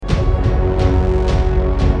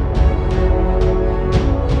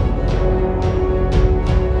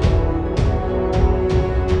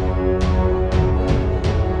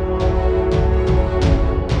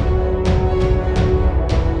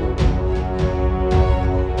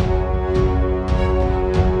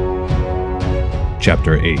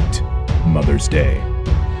Chapter 8, Mother's Day.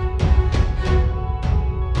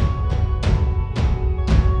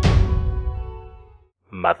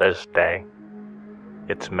 Mother's Day.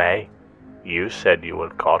 It's May. You said you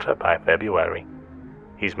would caught her by February.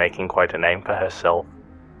 He's making quite a name for herself.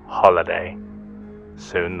 Holiday.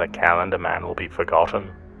 Soon the calendar man will be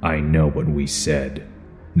forgotten. I know what we said.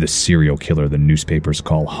 The serial killer the newspapers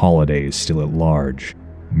call Holiday is still at large.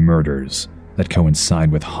 Murders that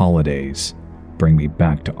coincide with holidays bring me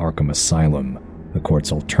back to Arkham Asylum, the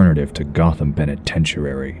court's alternative to Gotham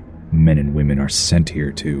Penitentiary. Men and women are sent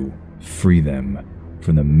here to free them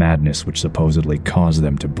from the madness which supposedly caused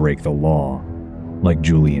them to break the law. Like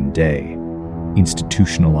Julian Day,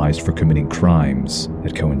 institutionalized for committing crimes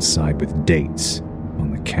that coincide with dates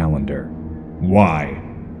on the calendar. Why?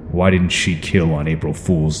 Why didn't she kill on April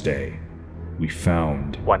Fool's Day? We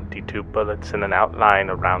found 22 bullets in an outline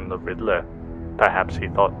around the Riddler. Perhaps he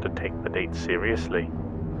thought to take the date seriously.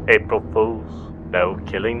 April Fools, no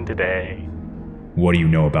killing today. What do you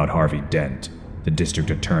know about Harvey Dent, the district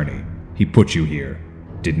attorney? He put you here,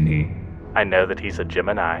 didn't he? I know that he's a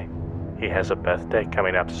Gemini. He has a birthday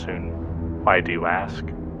coming up soon. Why do you ask?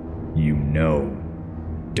 You know,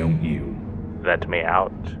 don't you? Let me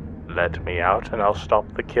out. Let me out and I'll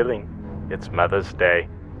stop the killing. It's Mother's Day.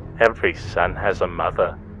 Every son has a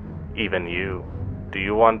mother. Even you. Do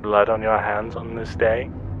you want blood on your hands on this day?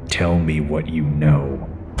 Tell me what you know.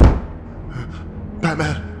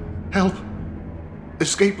 Batman, help!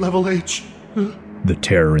 Escape level H. The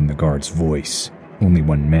terror in the guard's voice. Only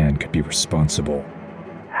one man could be responsible.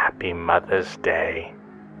 Happy Mother's Day.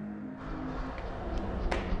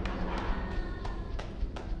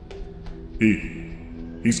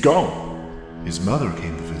 He's gone. His mother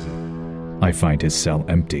came to visit. I find his cell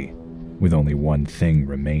empty, with only one thing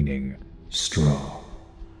remaining. Straw.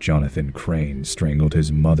 Jonathan Crane strangled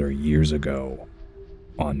his mother years ago.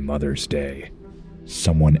 On Mother's Day.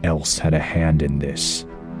 Someone else had a hand in this.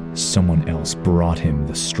 Someone else brought him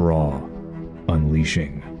the straw,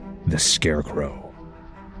 unleashing the Scarecrow.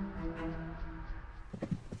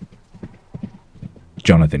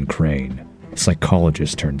 Jonathan Crane,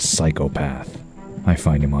 psychologist turned psychopath. I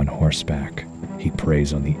find him on horseback. He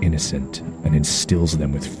preys on the innocent and instills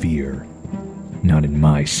them with fear. Not in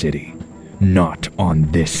my city. Not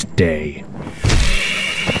on this day.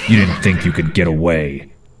 You didn't think you could get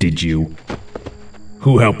away, did you?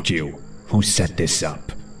 Who helped you? Who set this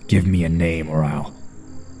up? Give me a name or I'll...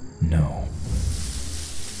 No.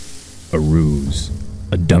 A ruse.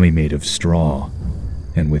 A dummy made of straw.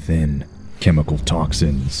 And within, chemical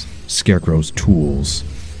toxins. Scarecrow's tools.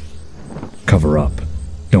 Cover up.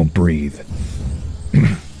 Don't breathe.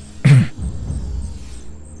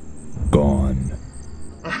 Gone.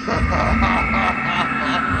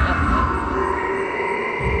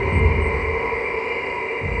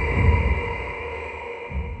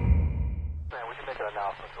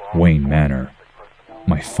 Wayne Manor.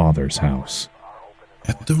 My father's house.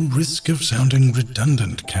 At the risk of sounding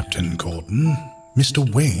redundant, Captain Gordon, Mr.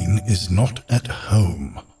 Wayne is not at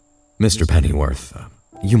home. Mr. Pennyworth,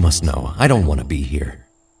 you must know, I don't want to be here.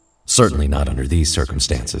 Certainly not under these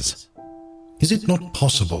circumstances. Is it not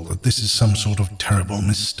possible that this is some sort of terrible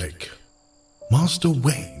mistake? Master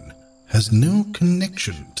Wayne has no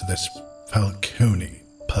connection to this Falcone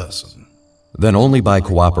person. Then only by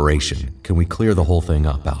cooperation can we clear the whole thing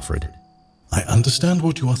up, Alfred. I understand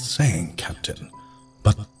what you are saying, Captain,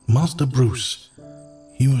 but Master Bruce,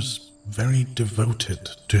 he was very devoted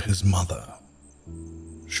to his mother.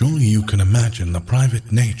 Surely you can imagine the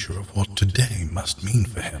private nature of what today must mean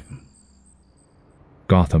for him.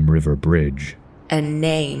 Gotham River Bridge. A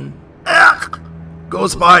name.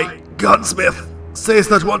 Goes by Gunsmith. Says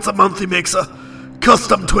that once a month he makes a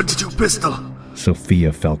custom .22 pistol.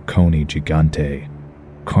 Sophia Falcone Gigante.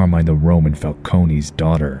 Carmine the Roman Falcone's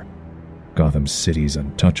daughter. Gotham City's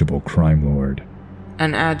untouchable crime lord.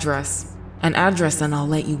 An address. An address and I'll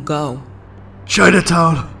let you go.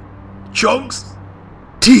 Chinatown. Chunks.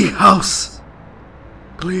 Tea house.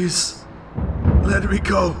 Please, let me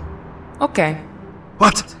go. Okay.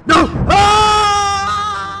 What? No!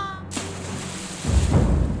 Ah!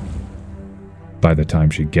 By the time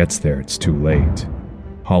she gets there, it's too late.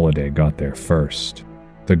 Holiday got there first.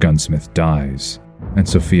 The gunsmith dies, and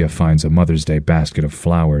Sophia finds a Mother's Day basket of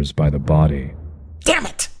flowers by the body. Damn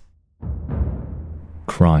it!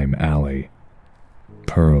 Crime Alley.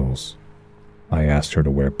 Pearls. I asked her to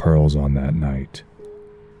wear pearls on that night.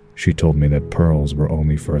 She told me that pearls were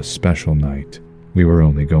only for a special night. We were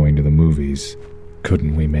only going to the movies.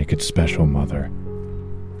 Couldn't we make it special, Mother?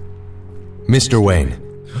 Mr. Wayne.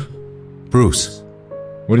 Bruce.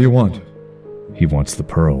 What do you want? He wants the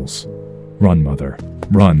pearls. Run, Mother.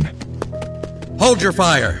 Run. Hold your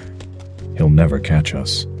fire! He'll never catch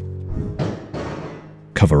us.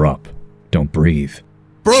 Cover up. Don't breathe.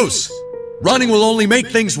 Bruce! Running will only make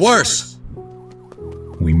things worse!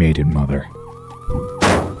 We made it, Mother.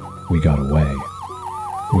 We got away.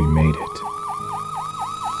 We made it.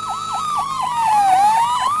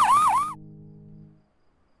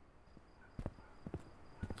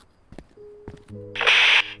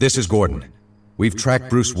 This is Gordon. We've tracked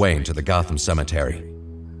Bruce Wayne to the Gotham Cemetery.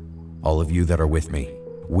 All of you that are with me,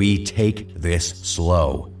 we take this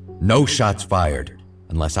slow. No shots fired,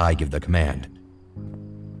 unless I give the command.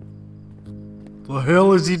 The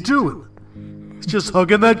hell is he doing? He's just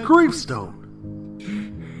hugging that gravestone.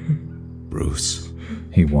 Bruce.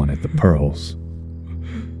 He wanted the pearls.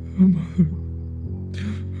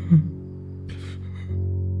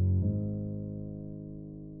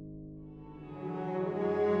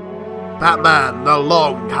 Batman The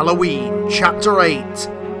Long Halloween, Chapter 8,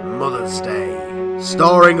 Mother's Day.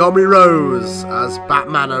 Starring Omri Rose as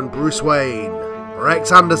Batman and Bruce Wayne,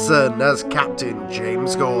 Rex Anderson as Captain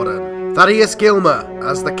James Gordon, Thaddeus Gilmer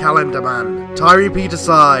as the Calendar Man, Tyree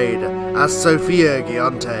Peterside as Sophia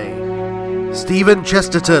Giante, Stephen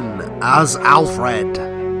Chesterton as Alfred,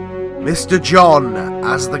 Mr. John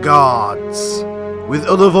as the Guards, with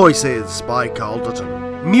other voices by Carl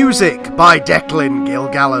Dutton. Music by Declan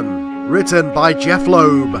Gilgallen. Written by Jeff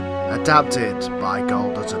Loeb, adapted by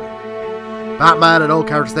Carl Dutton. Batman and all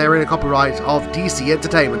characters therein are copyright of DC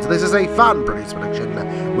Entertainment. This is a fan-produced production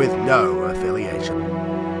with no affiliation.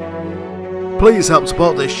 Please help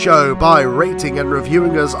support this show by rating and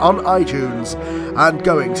reviewing us on iTunes and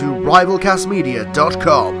going to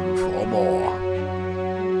rivalcastmedia.com for more.